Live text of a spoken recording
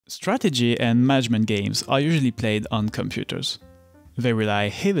Strategy and management games are usually played on computers. They rely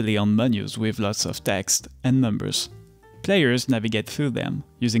heavily on menus with lots of text and numbers. Players navigate through them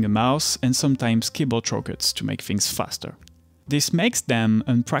using a mouse and sometimes keyboard shortcuts to make things faster. This makes them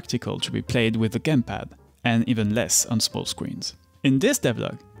impractical to be played with a gamepad, and even less on small screens. In this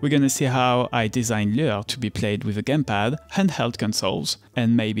devlog, we're gonna see how I designed Lueur to be played with a gamepad, handheld consoles,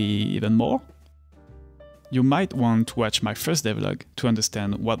 and maybe even more. You might want to watch my first devlog to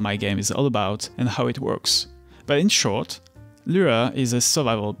understand what my game is all about and how it works. But in short, Lueur is a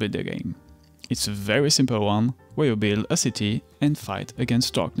survival builder game. It's a very simple one where you build a city and fight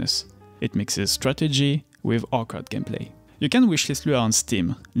against darkness. It mixes strategy with arcade gameplay. You can wishlist Lueur on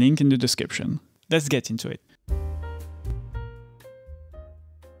Steam, link in the description. Let's get into it.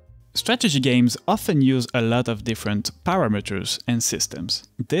 Strategy games often use a lot of different parameters and systems.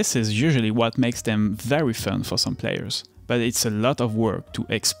 This is usually what makes them very fun for some players, but it's a lot of work to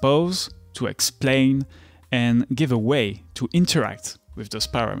expose, to explain, and give a way to interact with those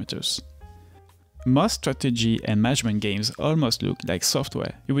parameters. Most strategy and management games almost look like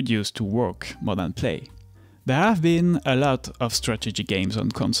software you would use to work more than play. There have been a lot of strategy games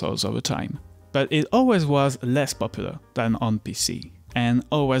on consoles over time, but it always was less popular than on PC, and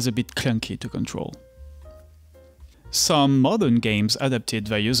always a bit clunky to control. Some modern games adapted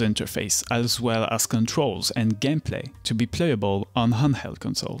their user interface as well as controls and gameplay to be playable on handheld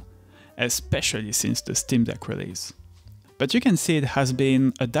console, especially since the Steam Deck release. But you can see it has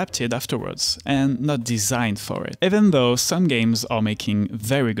been adapted afterwards and not designed for it, even though some games are making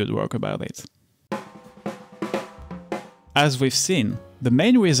very good work about it. As we've seen, the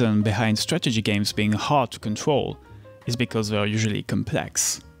main reason behind strategy games being hard to control is because they are usually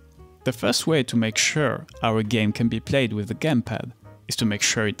complex. The first way to make sure our game can be played with the gamepad is to make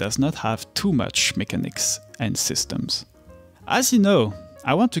sure it does not have too much mechanics and systems. As you know,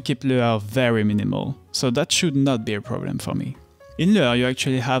 I want to keep Lueur very minimal, so that should not be a problem for me. In Lueur you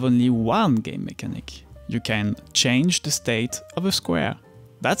actually have only one game mechanic. You can change the state of a square.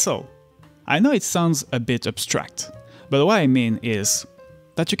 That's all. I know it sounds a bit abstract, but what I mean is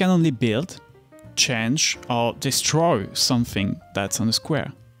that you can only build, change or destroy something that's on a square.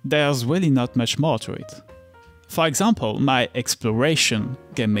 There's really not much more to it. For example, my exploration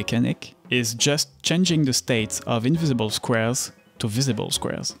game mechanic is just changing the state of invisible squares to visible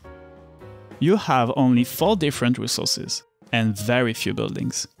squares. You have only 4 different resources and very few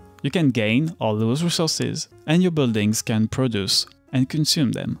buildings. You can gain or lose resources, and your buildings can produce and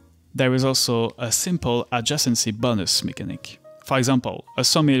consume them. There is also a simple adjacency bonus mechanic. For example, a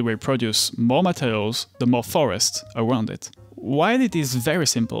sawmill will produce more materials the more forest around it. While it is very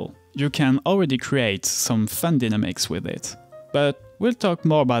simple, you can already create some fun dynamics with it. But we'll talk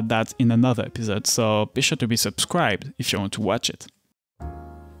more about that in another episode, so be sure to be subscribed if you want to watch it.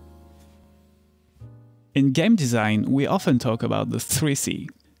 In game design, we often talk about the 3C: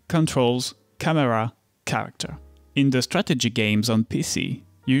 controls, camera, character. In the strategy games on PC,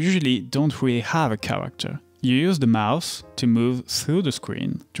 you usually don't really have a character. You use the mouse to move through the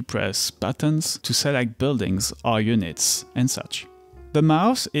screen, to press buttons, to select buildings or units, and such. The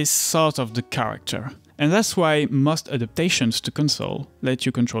mouse is sort of the character, and that's why most adaptations to console let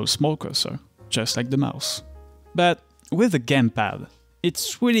you control a small cursor, just like the mouse. But with the gamepad,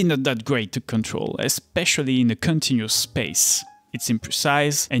 it's really not that great to control, especially in a continuous space. It's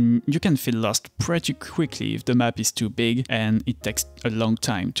imprecise, and you can feel lost pretty quickly if the map is too big and it takes a long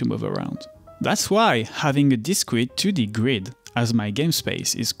time to move around. That's why having a discrete 2D grid as my game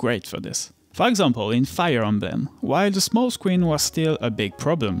space is great for this. For example, in Fire Emblem, while the small screen was still a big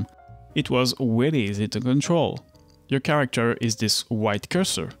problem, it was really easy to control. Your character is this white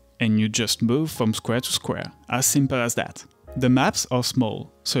cursor, and you just move from square to square, as simple as that. The maps are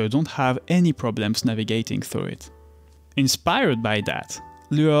small, so you don't have any problems navigating through it. Inspired by that,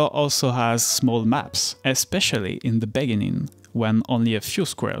 Lueur also has small maps, especially in the beginning, when only a few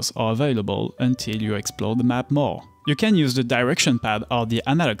squares are available until you explore the map more. You can use the direction pad or the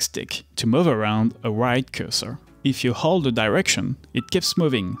analog stick to move around a right cursor. If you hold the direction, it keeps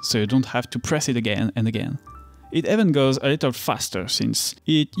moving, so you don't have to press it again and again. It even goes a little faster, since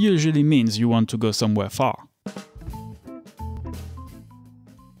it usually means you want to go somewhere far.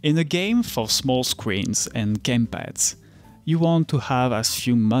 In a game for small screens and gamepads, you want to have as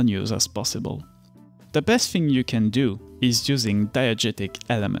few menus as possible. The best thing you can do is using diegetic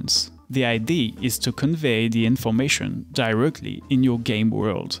elements. The idea is to convey the information directly in your game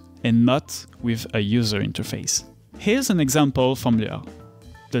world and not with a user interface. Here's an example from Lueur.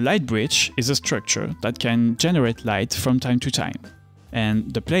 The light bridge is a structure that can generate light from time to time,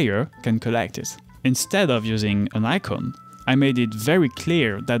 and the player can collect it. Instead of using an icon, I made it very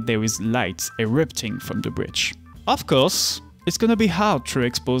clear that there is light erupting from the bridge. Of course, it's gonna be hard to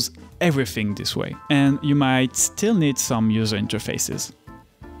expose everything this way, and you might still need some user interfaces.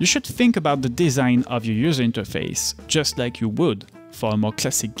 You should think about the design of your user interface just like you would for a more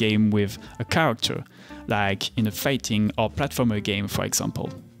classic game with a character, like in a fighting or platformer game, for example.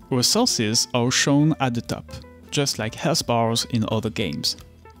 Resources are shown at the top, just like health bars in other games.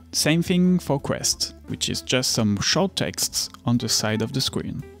 Same thing for quest, which is just some short texts on the side of the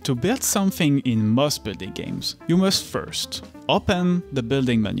screen. To build something in most building games, you must first open the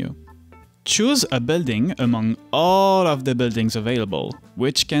building menu. Choose a building among all of the buildings available,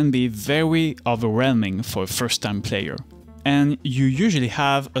 which can be very overwhelming for a first-time player. And you usually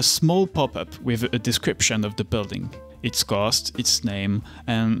have a small pop-up with a description of the building, its cost, its name,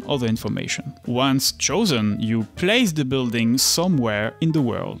 and other information. Once chosen, you place the building somewhere in the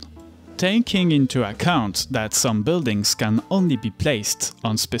world, taking into account that some buildings can only be placed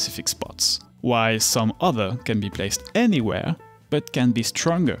on specific spots, while some other can be placed anywhere, but can be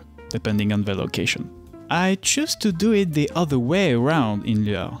stronger depending on the location. I choose to do it the other way around in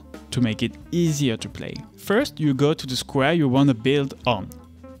Lueur to make it easier to play. First, you go to the square you want to build on.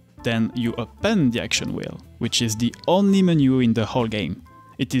 Then you open the action wheel, which is the only menu in the whole game.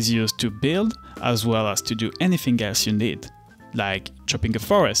 It is used to build as well as to do anything else you need, like chopping a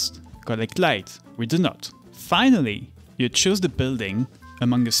forest, collect light with the knot. Finally, you choose the building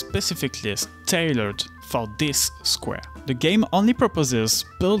among a specific list tailored for this square. The game only proposes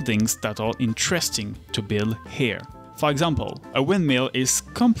buildings that are interesting to build here. For example, a windmill is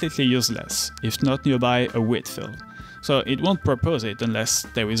completely useless if not nearby a wheat field, so it won't propose it unless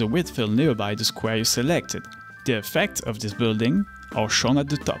there is a wheat field nearby the square you selected. The effects of this building are shown at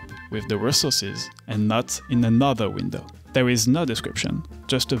the top with the resources and not in another window. There is no description,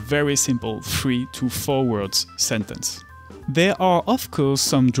 just a very simple 3 to 4 words sentence. There are of course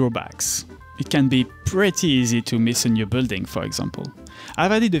some drawbacks. It can be pretty easy to miss a new building, for example.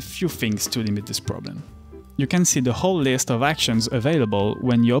 I've added a few things to limit this problem. You can see the whole list of actions available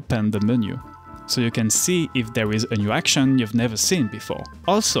when you open the menu, so you can see if there is a new action you've never seen before.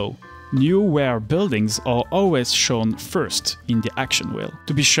 Also, new rare buildings are always shown first in the action wheel,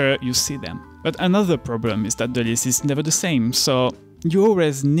 to be sure you see them. But another problem is that the list is never the same, so you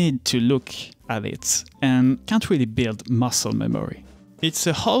always need to look at it and can't really build muscle memory. It's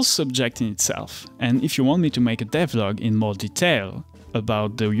a whole subject in itself, and if you want me to make a devlog in more detail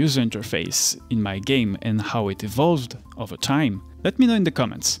about the user interface in my game and how it evolved over time, let me know in the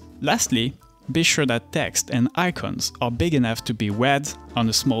comments. Lastly, be sure that text and icons are big enough to be read on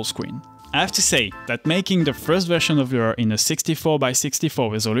a small screen. I have to say that making the first version of Lueur in a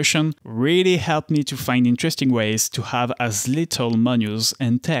 64x64 resolution really helped me to find interesting ways to have as little menus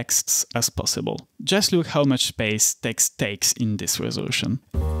and texts as possible. Just look how much space text takes in this resolution.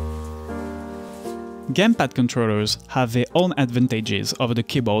 Gamepad controllers have their own advantages over the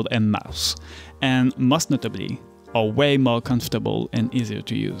keyboard and mouse, and most notably, are way more comfortable and easier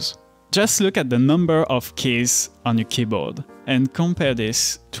to use. Just look at the number of keys on your keyboard and compare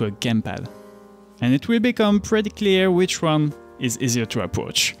this to a gamepad, and it will become pretty clear which one is easier to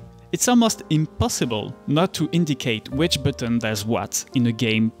approach. It's almost impossible not to indicate which button does what in a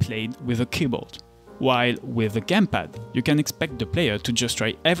game played with a keyboard, while with a gamepad you can expect the player to just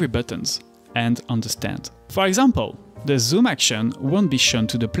try every button and understand. For example, the zoom action won't be shown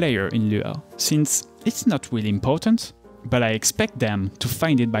to the player in Lueur, since it's not really important, but I expect them to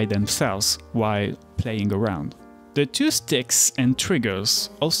find it by themselves while playing around. The two sticks and triggers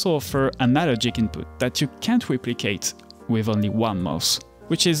also offer analogic input that you can't replicate with only one mouse,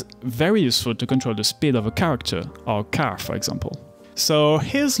 which is very useful to control the speed of a character or car, for example. So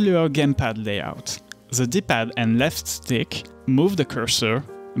here's Lueur gamepad layout. The D-pad and left stick move the cursor,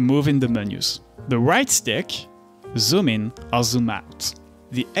 move in the menus. The right stick, zoom in or zoom out.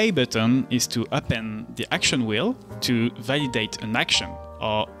 The A button is to open the action wheel to validate an action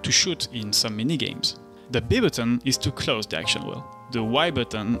or to shoot in some minigames. The B button is to close the action wheel. The Y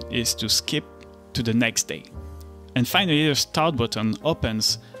button is to skip to the next day. And finally, the Start button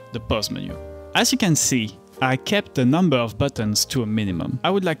opens the pause menu. As you can see, I kept the number of buttons to a minimum. I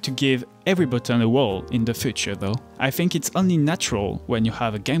would like to give every button a role in the future though. I think it's only natural when you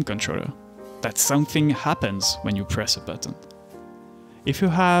have a game controller that something happens when you press a button. If you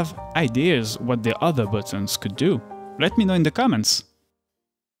have ideas what the other buttons could do, let me know in the comments.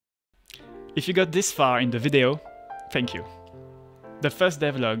 If you got this far in the video, thank you. The first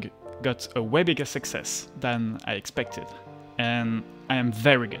devlog got a way bigger success than I expected, and I am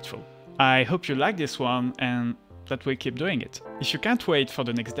very grateful. I hope you like this one and that we keep doing it. If you can't wait for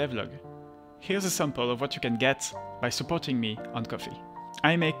the next devlog, Here's a sample of what you can get by supporting me on Ko-fi.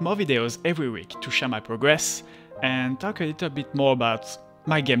 I make more videos every week to share my progress and talk a little bit more about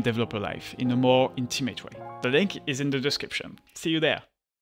my game developer life in a more intimate way. The link is in the description. See you there!